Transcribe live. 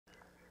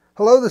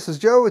Hello, this is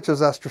Joe, which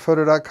is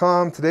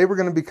Astrophoto.com. Today we're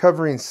going to be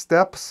covering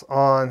steps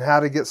on how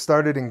to get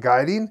started in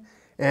guiding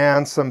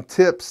and some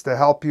tips to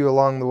help you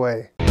along the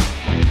way.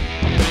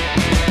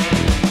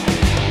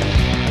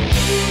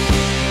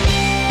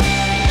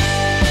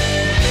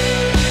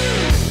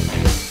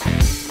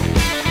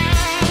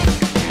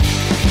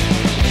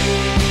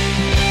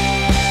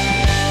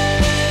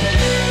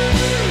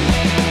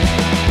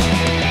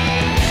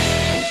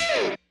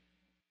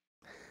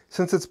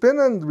 Since it's been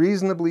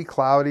unreasonably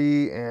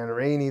cloudy and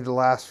rainy the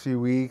last few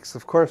weeks,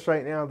 of course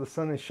right now the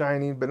sun is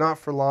shining, but not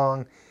for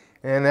long.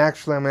 And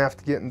actually I'm going to have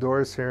to get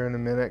indoors here in a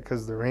minute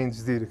because the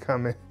rain's due to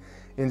come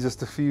in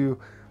just a few.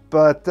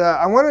 But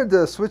I wanted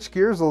to switch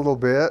gears a little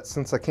bit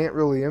since I can't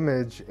really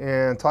image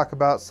and talk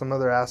about some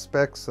other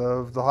aspects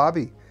of the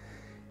hobby.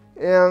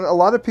 And a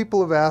lot of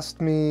people have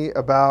asked me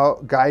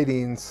about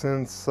guiding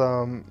since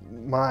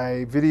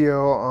my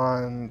video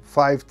on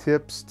 5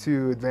 tips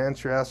to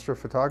advance your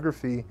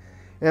astrophotography.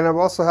 And I've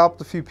also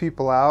helped a few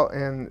people out,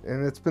 and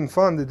it's been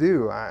fun to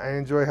do. I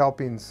enjoy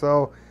helping.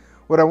 So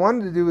what I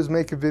wanted to do was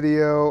make a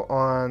video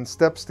on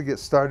steps to get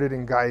started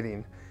in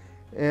guiding.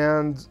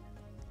 And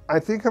I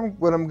think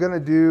what I'm going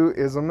to do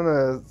is I'm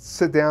going to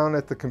sit down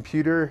at the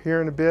computer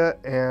here in a bit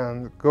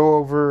and go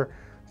over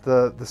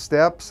the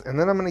steps. And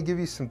then I'm going to give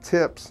you some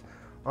tips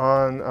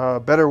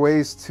on better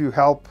ways to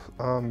help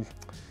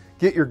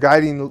get your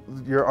guiding,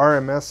 your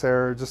RMS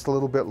error just a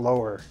little bit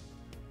lower.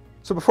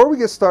 So before we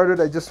get started,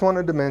 I just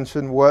wanted to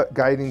mention what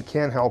guiding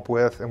can help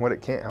with and what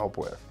it can't help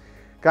with.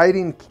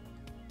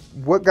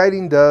 What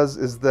guiding does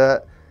is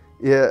that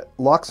it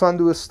locks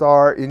onto a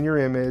star in your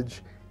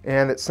image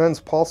and it sends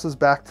pulses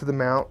back to the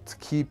mount to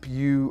keep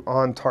you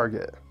on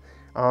target.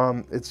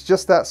 It's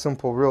just that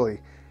simple,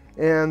 really.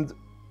 And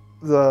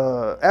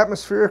the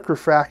atmospheric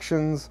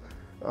refractions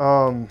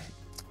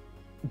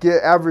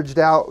get averaged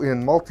out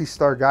in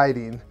multi-star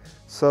guiding,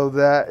 so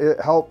that it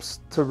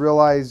helps to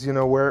realize,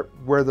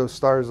 where those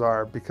stars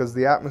are, because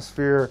the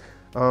atmosphere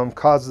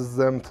causes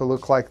them to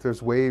look like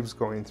there's waves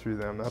going through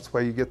them. That's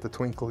why you get the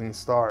twinkling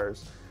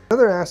stars.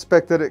 Another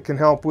aspect that it can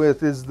help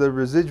with is the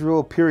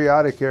residual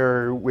periodic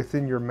error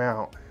within your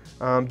mount.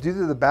 Due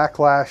to the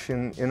backlash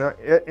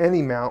in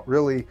any mount,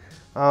 really,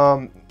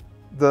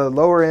 the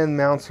lower end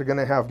mounts are going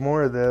to have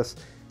more of this,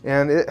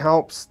 and it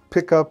helps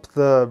pick up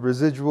the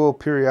residual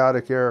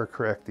periodic error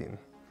correcting.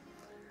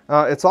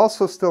 It's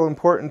also still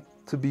important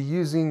to be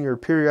using your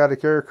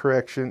periodic error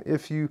correction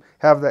if you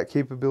have that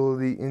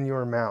capability in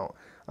your mount.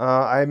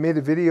 I made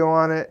a video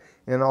on it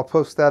and I'll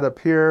post that up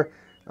here.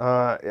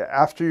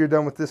 After you're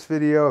done with this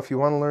video, if you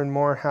want to learn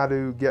more how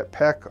to get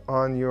PEC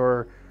on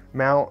your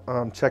mount,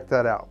 check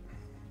that out.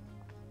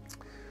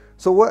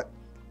 So what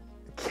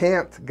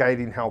can't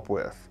guiding help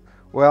with?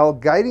 Well,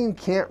 guiding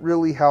can't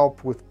really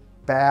help with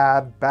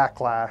bad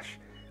backlash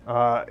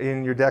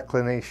in your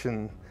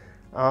declination.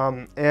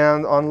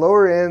 And on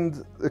lower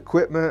end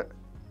equipment,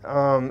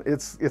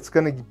 it's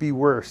going to be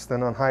worse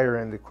than on higher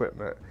end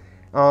equipment.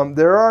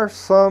 There are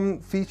some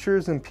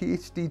features in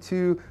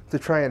PhD2 to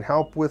try and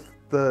help with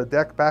the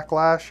deck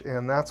backlash,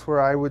 and that's where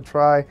I would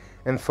try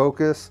and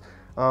focus.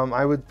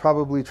 I would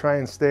probably try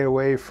and stay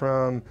away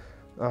from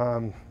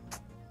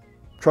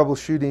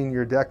troubleshooting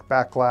your deck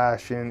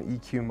backlash in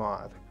EQ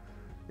mod,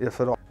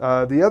 if at all.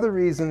 The other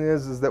reason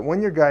is that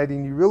when you're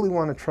guiding, you really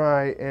want to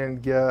try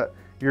and get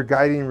your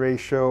guiding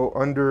ratio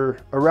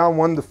around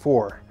 1 to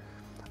 4.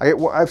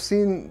 I've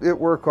seen it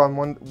work on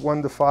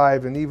 1 to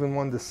 5 and even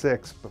 1 to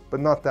 6, but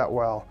not that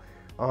well.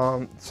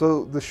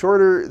 So the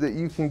shorter that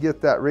you can get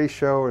that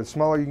ratio, or the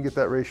smaller you can get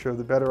that ratio,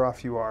 the better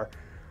off you are.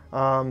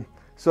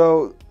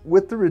 So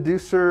with the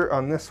reducer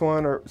on this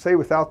one, or say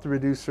without the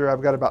reducer,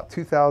 I've got about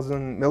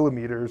 2,000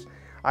 millimeters.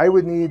 I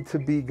would need to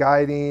be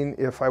guiding,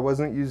 if I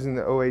wasn't using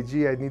the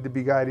OAG, I'd need to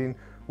be guiding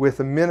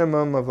with a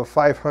minimum of a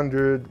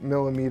 500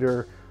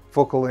 millimeter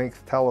focal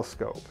length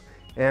telescope.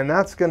 And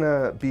that's going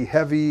to be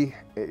heavy.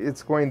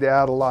 It's going to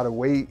add a lot of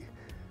weight,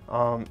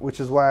 which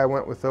is why I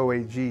went with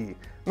OAG. I'm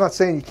not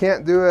saying you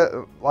can't do it.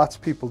 Lots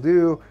of people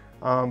do.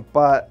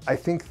 But I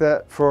think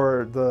that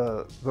for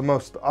the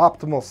most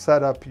optimal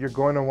setup, you're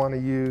going to want to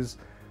use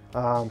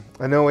an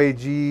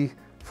OAG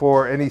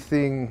for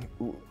anything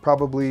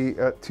probably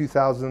at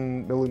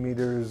 2,000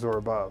 millimeters or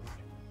above.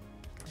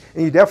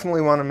 And you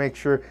definitely want to make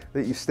sure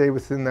that you stay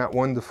within that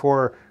 1 to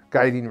 4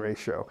 guiding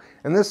ratio.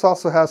 And this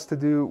also has to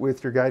do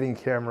with your guiding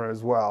camera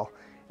as well.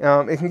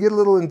 It can get a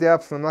little in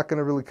depth. I'm not going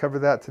to really cover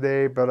that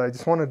today, but I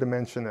just wanted to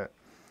mention it.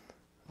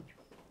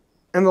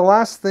 And the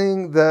last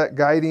thing that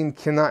guiding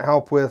cannot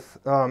help with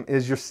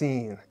is your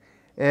scene.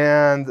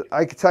 And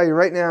I can tell you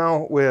right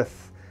now,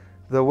 with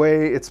the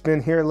way it's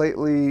been here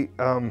lately,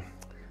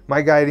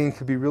 my guiding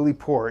could be really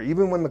poor.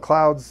 Even when the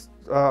clouds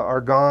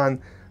are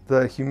gone,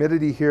 the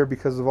humidity here,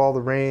 because of all the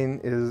rain,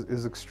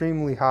 is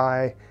extremely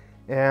high,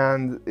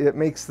 and it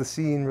makes the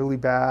scene really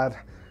bad.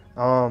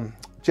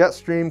 Jet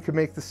stream could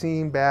make the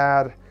scene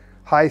bad,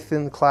 high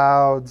thin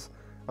clouds.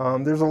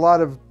 There's a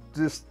lot of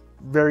just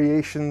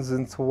variations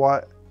into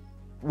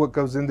what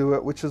goes into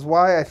it, which is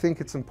why I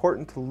think it's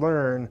important to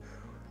learn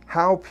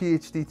how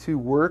PhD2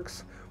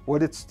 works,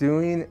 what it's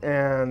doing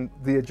and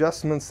the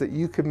adjustments that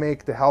you could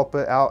make to help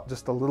it out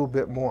just a little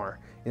bit more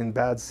in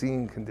bad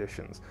seeing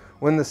conditions.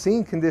 When the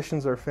seeing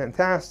conditions are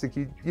fantastic,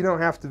 you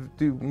don't have to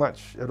do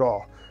much at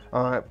all.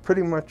 It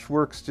pretty much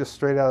works just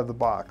straight out of the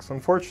box.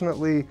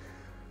 Unfortunately,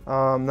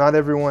 not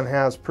everyone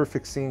has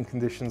perfect seeing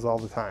conditions all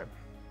the time.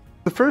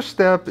 The first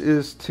step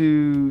is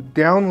to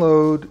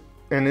download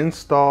and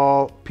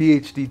install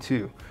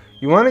PhD2.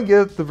 You want to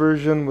get the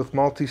version with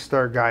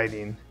multi-star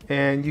guiding,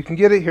 and you can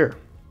get it here.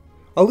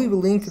 I'll leave a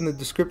link in the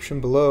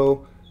description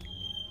below,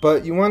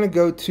 but you want to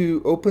go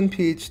to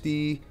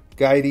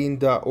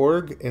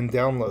openphdguiding.org and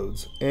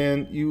downloads.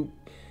 And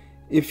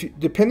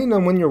depending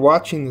on when you're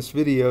watching this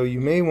video, you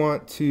may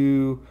want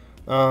to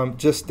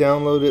just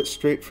download it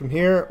straight from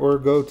here or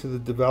go to the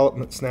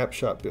development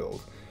snapshot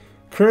build.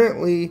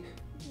 Currently,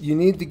 you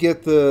need to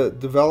get the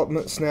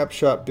development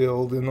snapshot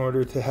build in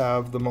order to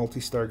have the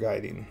multi-star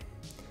guiding.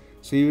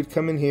 So you would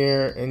come in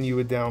here and you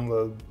would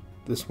download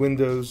this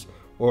Windows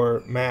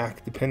or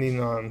Mac, depending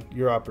on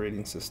your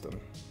operating system.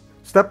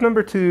 Step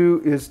number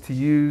 2 is to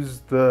use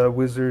the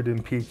wizard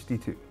in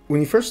PhD2. When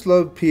you first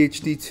load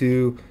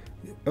PhD2,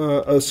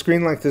 a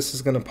screen like this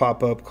is going to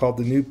pop up called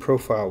the new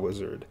profile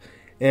wizard.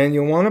 And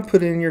you'll want to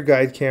put in your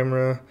guide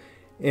camera,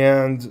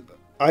 and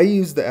I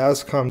use the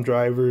ASCOM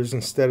drivers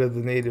instead of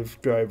the native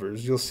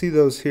drivers. You'll see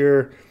those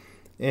here,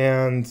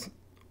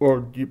 or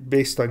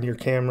based on your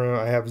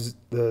camera, I have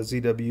the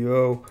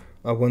ZWO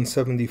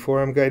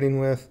 174 I'm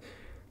guiding with.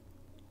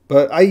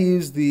 But I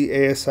use the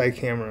ASI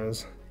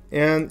cameras.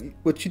 And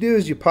what you do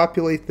is you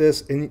populate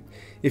this, and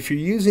if you're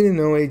using an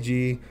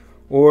OAG,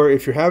 or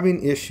if you're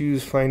having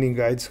issues finding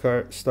guide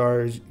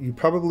stars, you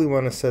probably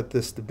want to set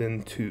this to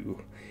bin 2.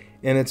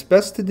 And it's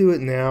best to do it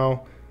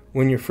now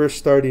when you're first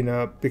starting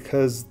up,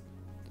 because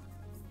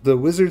the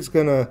wizard's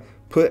going to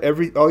put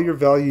all your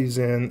values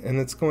in, and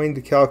it's going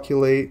to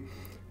calculate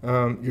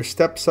your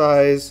step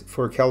size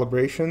for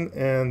calibration,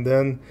 and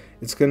then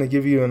it's going to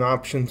give you an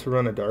option to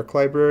run a dark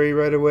library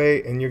right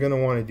away, and you're going to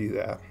want to do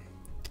that.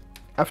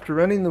 After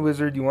running the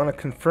wizard, you want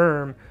to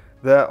confirm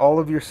that all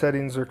of your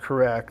settings are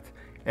correct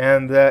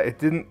and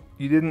that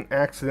you didn't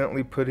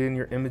accidentally put in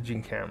your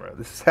imaging camera.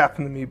 This has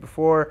happened to me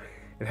before.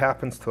 It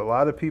happens to a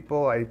lot of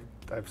people.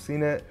 I've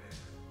seen it.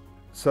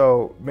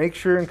 So make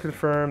sure and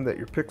confirm that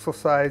your pixel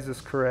size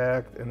is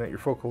correct and that your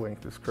focal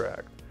length is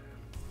correct.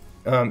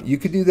 You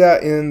could do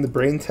that in the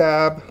brain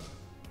tab,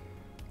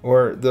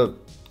 or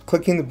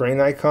clicking the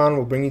brain icon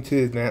will bring you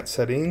to advanced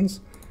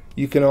settings.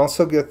 You can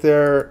also get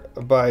there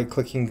by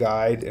clicking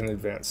guide and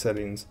advanced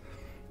settings.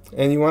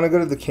 And you want to go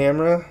to the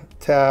camera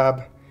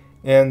tab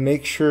and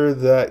make sure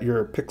that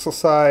your pixel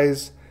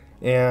size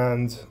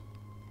and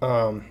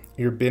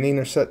your binning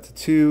are set to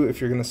 2 if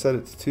you're going to set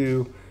it to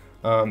 2.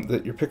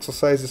 That your pixel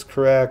size is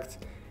correct,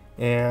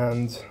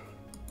 and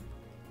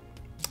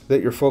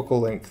that your focal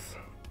length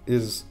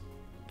is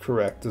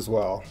correct as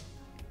well.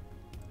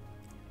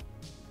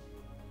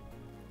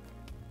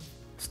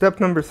 Step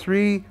number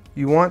 3,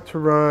 you want to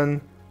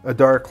run a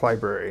dark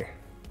library.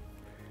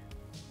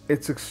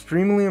 It's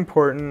extremely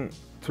important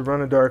to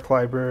run a dark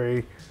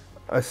library,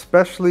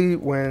 especially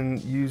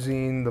when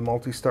using the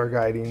multi-star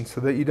guiding, so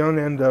that you don't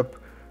end up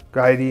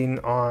guiding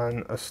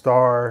on a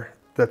star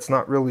that's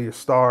not really a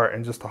star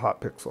and just a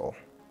hot pixel.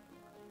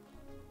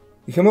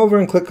 You come over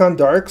and click on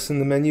darks in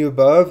the menu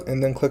above,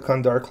 and then click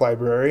on dark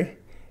library,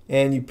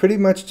 and you pretty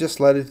much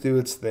just let it do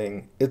its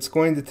thing. It's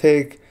going to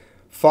take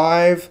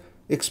 5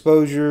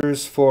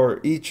 exposures for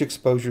each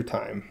exposure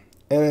time,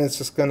 and it's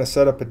just going to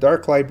set up a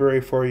dark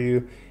library for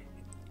you.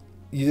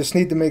 You just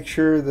need to make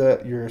sure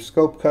that your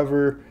scope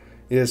cover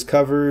is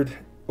covered,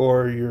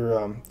 or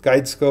your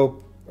guide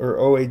scope or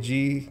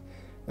OAG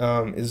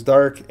is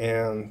dark,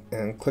 and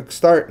click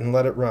start and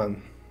let it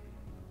run.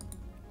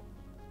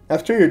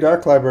 After your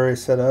dark library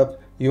is set up,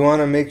 you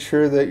want to make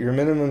sure that your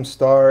minimum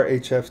star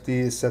HFD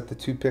is set to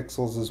 2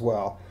 pixels as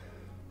well.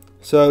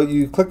 So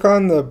you click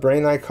on the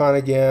brain icon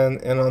again,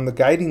 and on the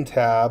guiding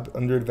tab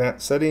under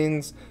advanced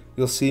settings,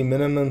 you'll see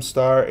minimum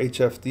star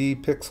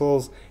HFD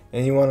pixels,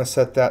 and you want to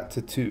set that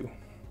to 2.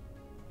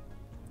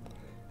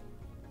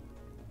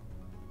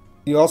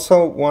 You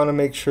also want to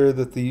make sure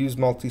that the use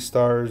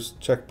multi-stars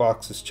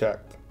checkbox is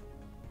checked.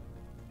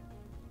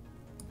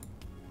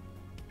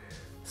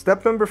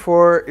 Step number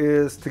 4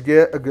 is to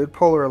get a good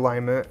polar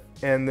alignment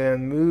and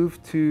then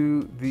move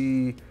to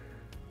the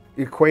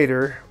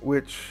equator,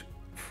 which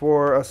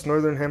for us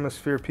northern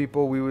hemisphere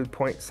people we would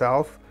point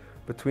south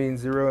between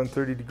 0 and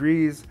 30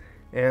 degrees,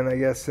 and I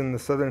guess in the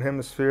southern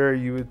hemisphere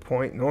you would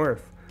point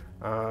north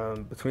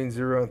between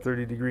 0 and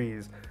 30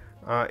 degrees.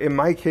 In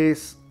my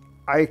case,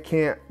 I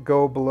can't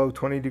go below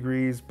 20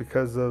 degrees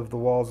because of the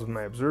walls of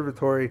my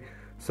observatory,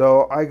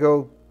 so I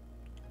go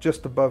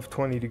just above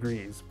 20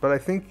 degrees, but I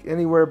think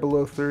anywhere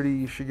below 30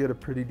 you should get a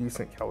pretty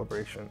decent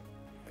calibration.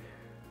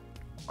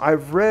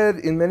 I've read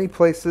in many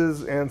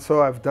places, and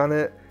so I've done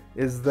it,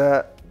 is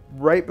that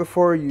right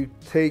before you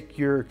take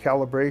your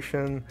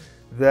calibration,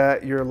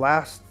 that your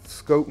last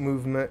scope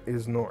movement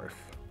is north.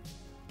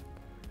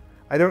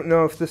 I don't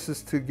know if this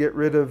is to get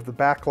rid of the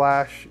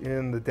backlash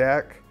in the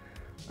deck,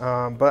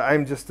 but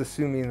I'm just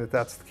assuming that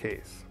that's the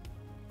case.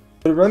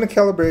 To run a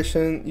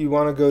calibration, you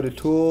want to go to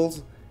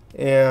Tools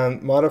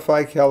and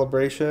Modify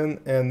Calibration,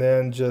 and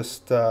then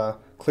just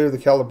clear the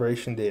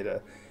calibration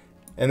data.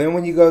 And then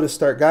when you go to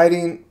Start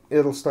Guiding,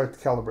 it'll start the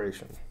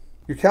calibration.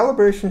 Your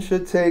calibration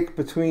should take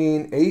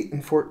between 8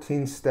 and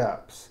 14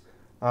 steps.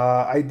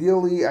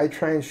 Ideally, I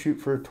try and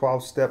shoot for a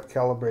 12-step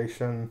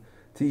calibration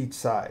to each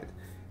side.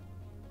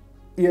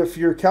 If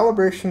your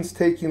calibration's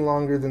taking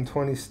longer than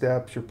 20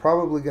 steps, you're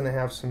probably going to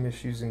have some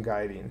issues in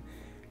guiding.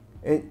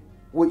 And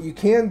what you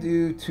can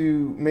do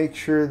to make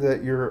sure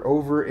that you're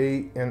over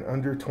 8 and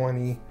under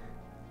 20,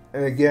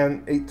 and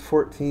again, 8 to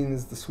 14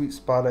 is the sweet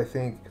spot, I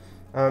think,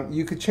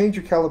 you could change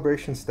your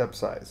calibration step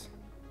size.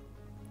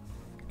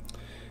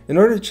 In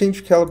order to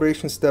change your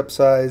calibration step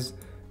size,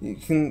 you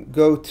can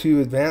go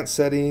to Advanced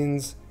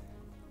Settings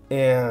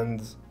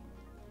and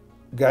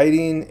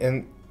Guiding,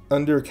 and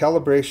under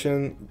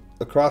Calibration,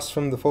 across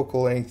from the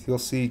focal length, you'll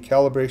see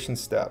Calibration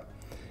Step.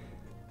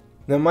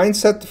 Now mine's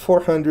set to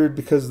 400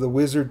 because the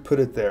wizard put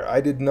it there.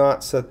 I did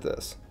not set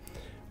this.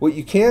 What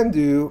you can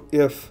do,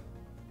 if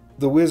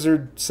the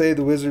wizard, say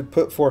the wizard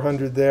put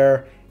 400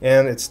 there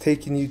and it's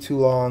taking you too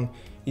long,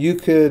 you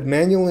could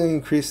manually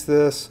increase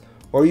this,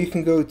 or you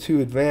can go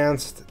to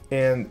Advanced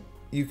and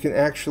you can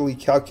actually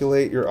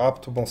calculate your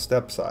optimal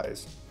step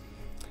size.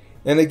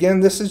 And again,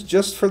 this is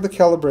just for the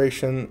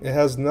calibration. It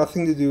has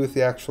nothing to do with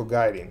the actual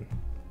guiding.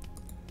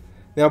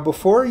 Now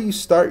before you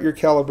start your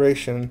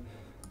calibration,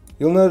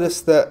 you'll notice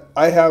that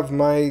I have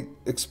my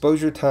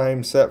exposure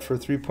time set for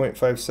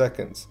 3.5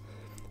 seconds.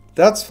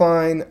 That's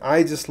fine,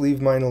 I just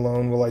leave mine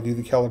alone while I do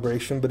the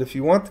calibration, but if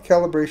you want the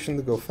calibration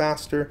to go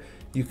faster,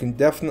 you can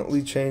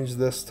definitely change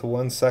this to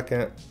 1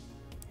 second.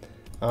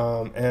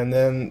 And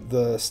then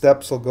the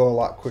steps will go a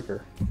lot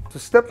quicker. So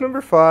step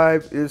number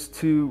 5 is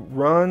to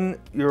run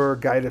your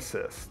guide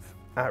assist.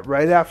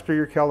 Right after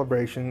your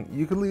calibration,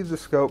 you could leave the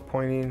scope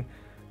pointing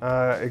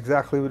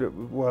exactly what it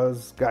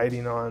was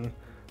guiding on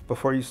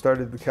before you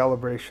started the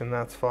calibration,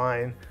 that's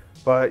fine.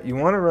 But you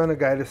want to run a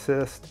guide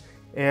assist,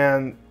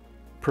 and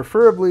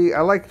preferably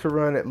I like to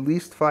run at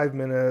least 5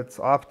 minutes,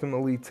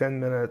 optimally 10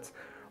 minutes.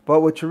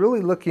 But what you're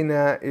really looking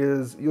at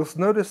is, you'll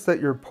notice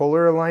that your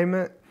polar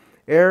alignment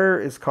error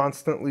is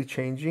constantly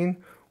changing.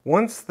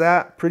 Once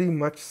that pretty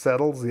much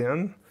settles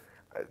in,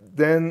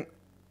 then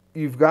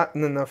you've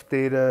gotten enough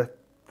data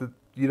that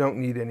you don't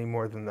need any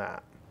more than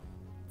that.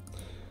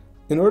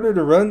 In order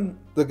to run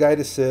the guide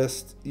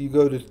assist, you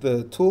go to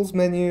the Tools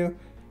menu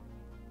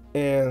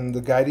and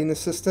the Guiding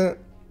Assistant.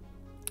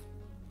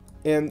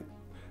 And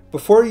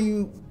before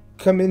you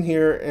come in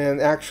here and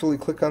actually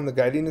click on the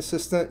Guiding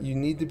Assistant, you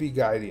need to be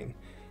guiding.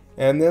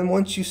 And then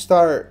once you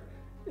start,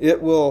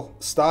 it will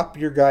stop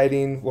your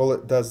guiding while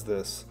it does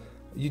this.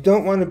 You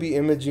don't want to be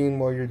imaging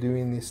while you're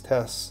doing these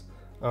tests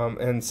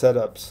and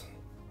setups,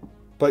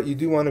 but you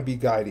do want to be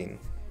guiding.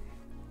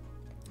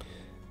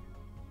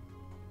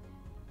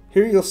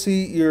 Here you'll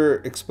see your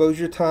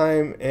exposure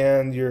time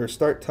and your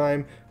start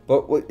time,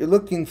 but what you're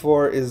looking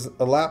for is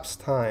elapsed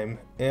time,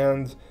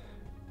 and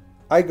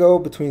I go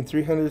between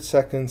 300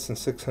 seconds and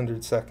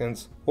 600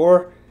 seconds,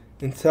 or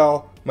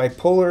until my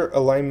polar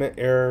alignment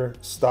error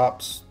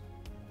stops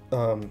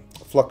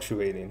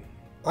fluctuating.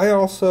 I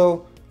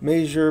also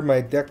measure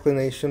my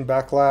declination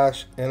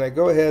backlash, and I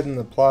go ahead and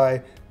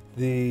apply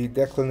the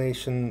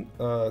declination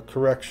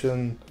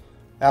correction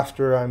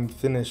after I'm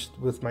finished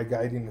with my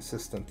guiding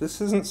assistant.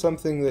 This isn't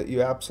something that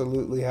you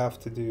absolutely have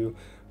to do,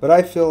 but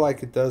I feel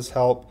like it does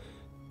help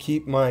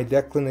keep my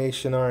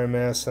declination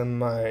RMS and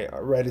my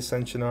right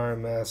ascension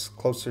RMS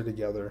closer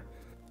together.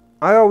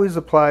 I always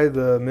apply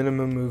the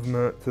minimum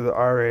movement to the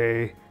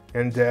RA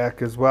and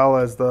dec, as well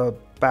as the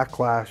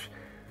backlash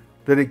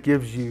that it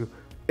gives you.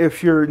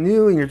 If you're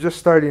new and you're just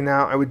starting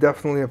out, I would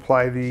definitely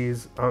apply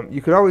these.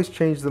 You could always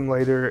change them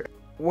later.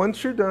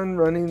 Once you're done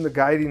running the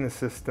guiding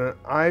assistant,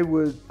 I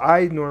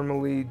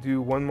normally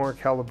do one more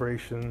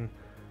calibration.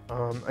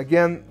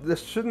 Again,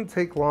 this shouldn't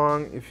take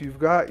long. If you've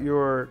got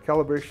your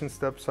calibration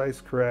step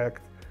size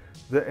correct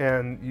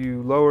and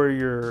you lower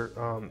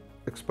your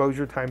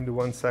exposure time to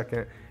 1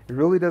 second, it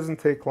really doesn't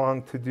take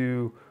long to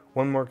do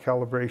one more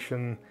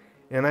calibration.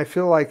 And I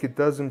feel like it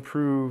does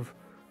improve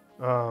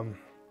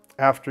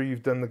after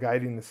you've done the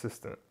guiding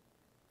assistant.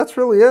 That's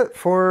really it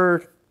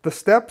for the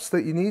steps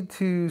that you need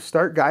to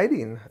start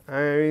guiding.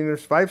 I mean,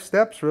 there's 5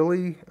 steps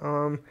really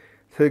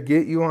to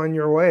get you on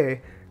your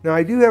way. Now,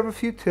 I do have a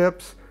few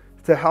tips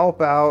to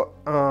help out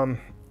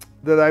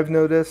that I've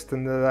noticed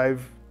and that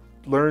I've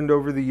learned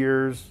over the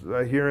years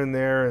here and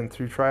there and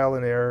through trial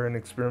and error and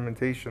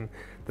experimentation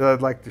that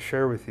I'd like to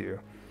share with you.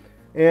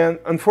 And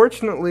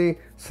unfortunately,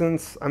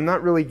 since I'm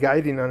not really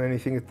guiding on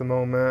anything at the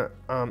moment,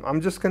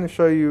 I'm just going to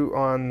show you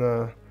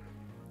on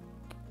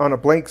a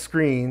blank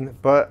screen,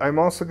 but I'm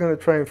also going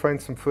to try and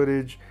find some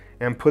footage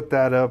and put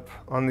that up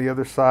on the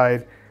other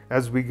side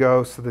as we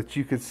go so that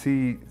you could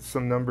see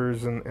some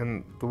numbers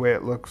and the way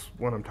it looks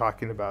when I'm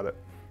talking about it.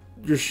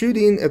 You're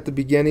shooting at the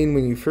beginning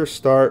when you first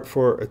start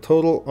for a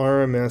total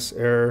RMS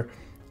error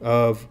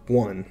of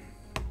 1.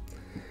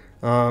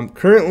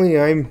 Currently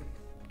I'm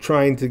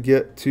trying to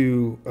get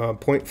to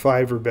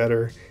 0.5 or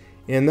better,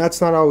 and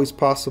that's not always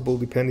possible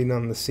depending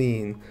on the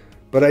scene.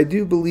 But I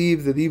do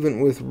believe that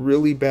even with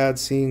really bad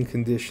scene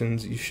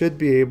conditions, you should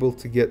be able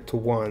to get to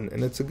 1,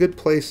 and it's a good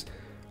place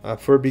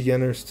for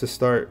beginners to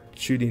start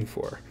shooting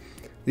for.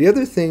 The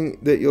other thing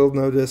that you'll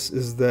notice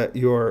is that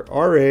your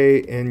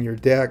RA and your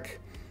deck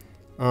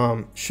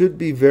should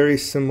be very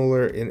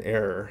similar in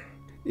error.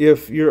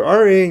 If your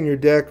RA and your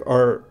deck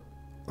are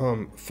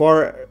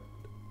far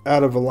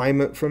out of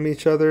alignment from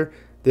each other,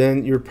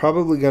 then you're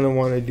probably going to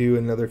want to do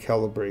another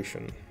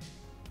calibration.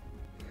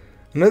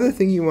 Another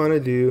thing you want to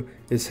do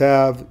is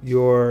have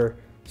your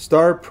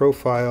star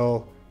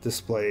profile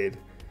displayed.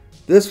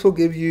 This will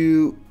give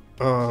you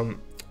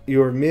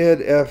your mid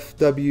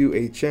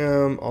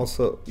FWHM,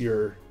 also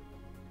your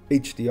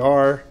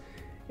HDR,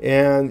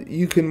 and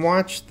you can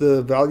watch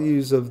the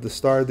values of the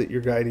star that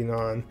you're guiding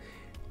on,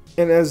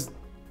 and as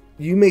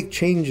you make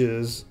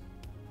changes,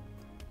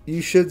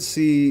 you should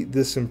see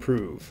this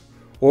improve,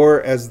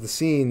 or as the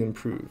scene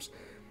improves.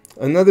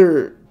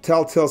 Another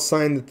telltale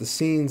sign that the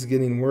scene's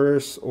getting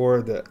worse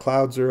or that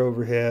clouds are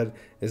overhead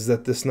is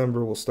that this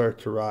number will start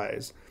to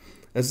rise.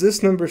 As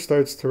this number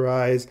starts to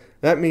rise,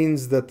 that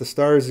means that the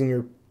stars in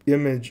your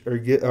image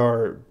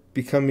are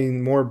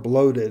becoming more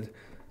bloated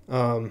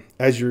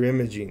as you're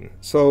imaging.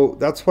 So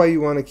that's why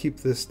you want to keep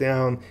this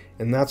down,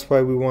 and that's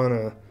why we want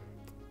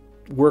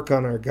to work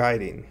on our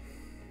guiding.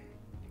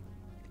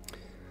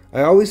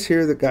 I always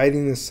hear that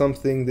guiding is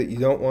something that you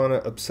don't want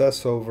to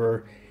obsess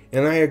over,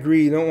 and I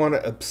agree, you don't want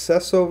to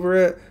obsess over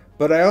it,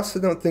 but I also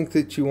don't think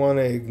that you want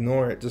to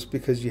ignore it just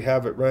because you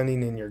have it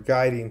running in your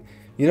guiding.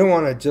 You don't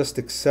want to just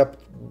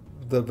accept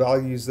the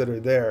values that are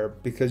there,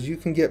 because you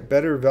can get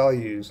better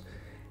values,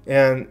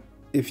 and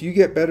if you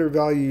get better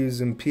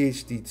values in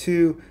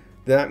PhD2,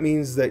 that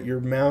means that your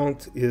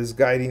mount is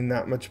guiding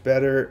that much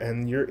better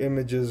and your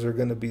images are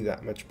going to be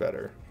that much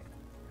better.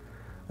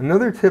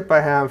 Another tip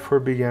I have for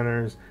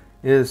beginners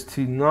is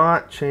to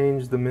not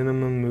change the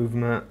minimum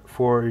movement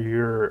for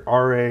your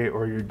RA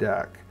or your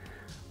deck.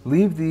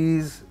 Leave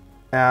these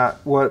at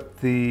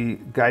what the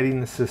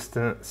guiding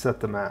assistant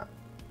set them at.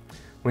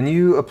 When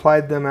you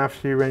applied them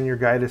after you ran your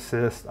guide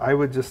assist, I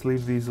would just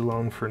leave these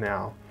alone for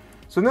now.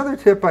 So another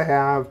tip I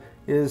have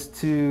is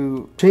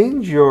to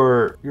change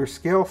your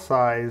scale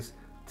size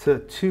to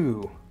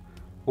 2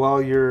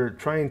 while you're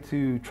trying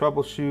to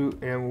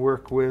troubleshoot and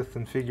work with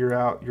and figure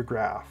out your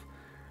graph.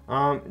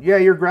 Yeah,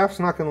 your graph's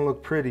not going to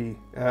look pretty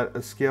at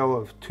a scale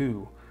of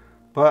 2,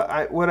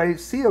 but what I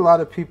see a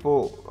lot of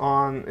people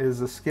on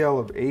is a scale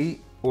of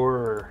 8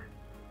 or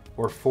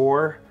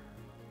 4,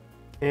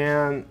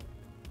 and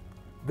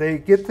they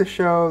get to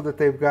show that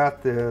they've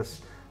got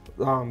this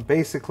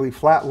basically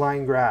flat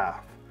line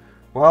graph.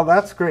 Well,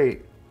 that's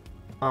great,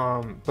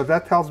 but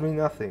that tells me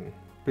nothing,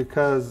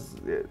 because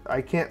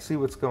I can't see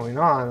what's going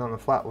on a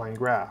flat line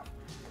graph.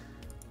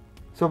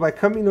 So by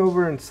coming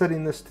over and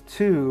setting this to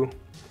 2,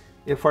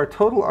 if our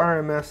total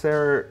RMS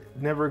error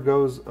never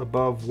goes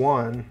above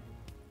 1,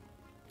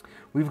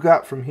 we've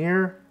got from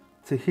here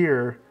to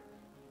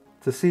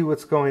see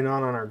what's going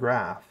on our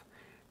graph.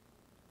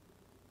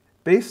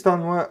 Based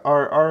on what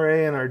our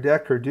RA and our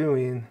deck are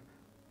doing,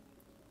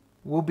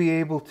 we'll be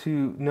able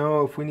to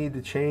know if we need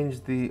to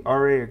change the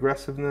RA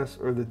aggressiveness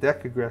or the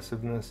deck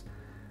aggressiveness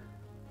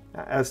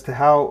as to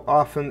how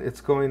often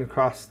it's going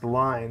across the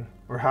line,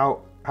 or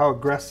how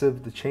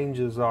aggressive the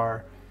changes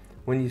are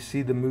when you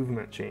see the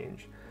movement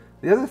change.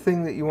 The other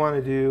thing that you want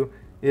to do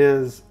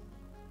is,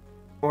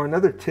 or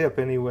another tip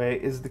anyway,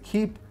 is to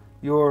keep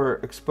your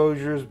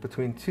exposures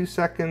between 2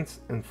 seconds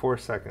and 4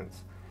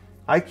 seconds.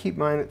 I keep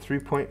mine at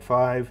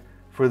 3.5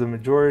 for the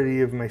majority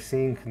of my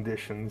scene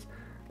conditions.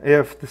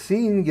 If the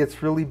scene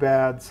gets really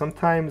bad,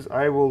 sometimes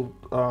I will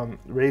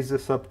raise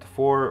this up to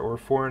 4 or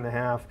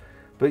 4.5,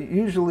 but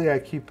usually I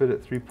keep it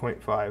at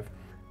 3.5.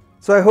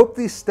 So I hope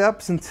these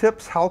steps and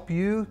tips help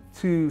you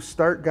to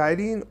start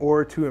guiding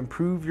or to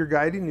improve your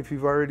guiding if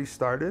you've already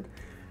started.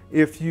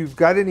 If you've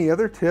got any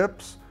other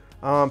tips,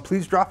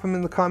 please drop them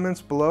in the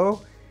comments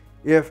below.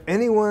 If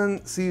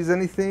anyone sees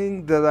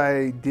anything that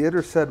I did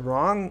or said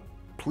wrong,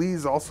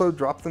 please also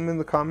drop them in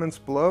the comments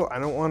below. I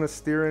don't want to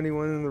steer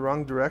anyone in the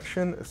wrong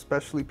direction,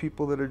 especially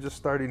people that are just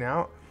starting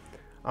out.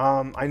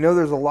 I know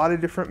there's a lot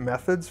of different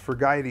methods for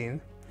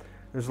guiding.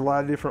 There's a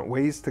lot of different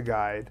ways to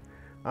guide.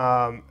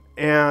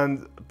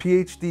 And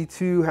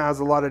PhD2 has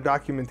a lot of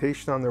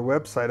documentation on their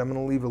website. I'm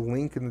going to leave a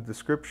link in the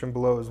description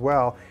below as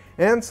well.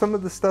 And some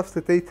of the stuff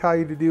that they tell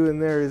you to do in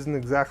there isn't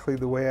exactly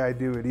the way I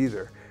do it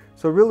either.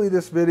 So really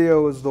this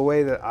video is the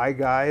way that I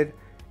guide,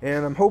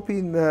 and I'm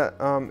hoping that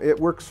it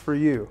works for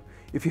you.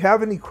 If you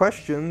have any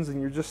questions and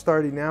you're just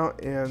starting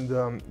out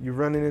and you're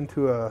running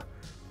into a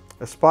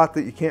spot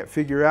that you can't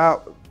figure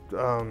out,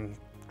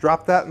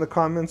 drop that in the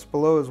comments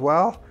below as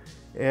well,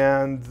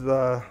 and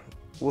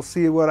we'll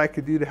see what I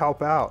could do to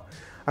help out.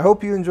 I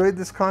hope you enjoyed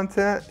this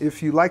content.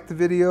 If you liked the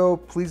video,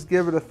 please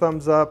give it a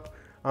thumbs up.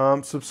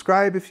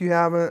 Subscribe if you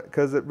haven't,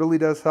 because it really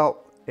does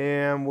help,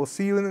 and we'll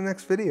see you in the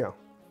next video.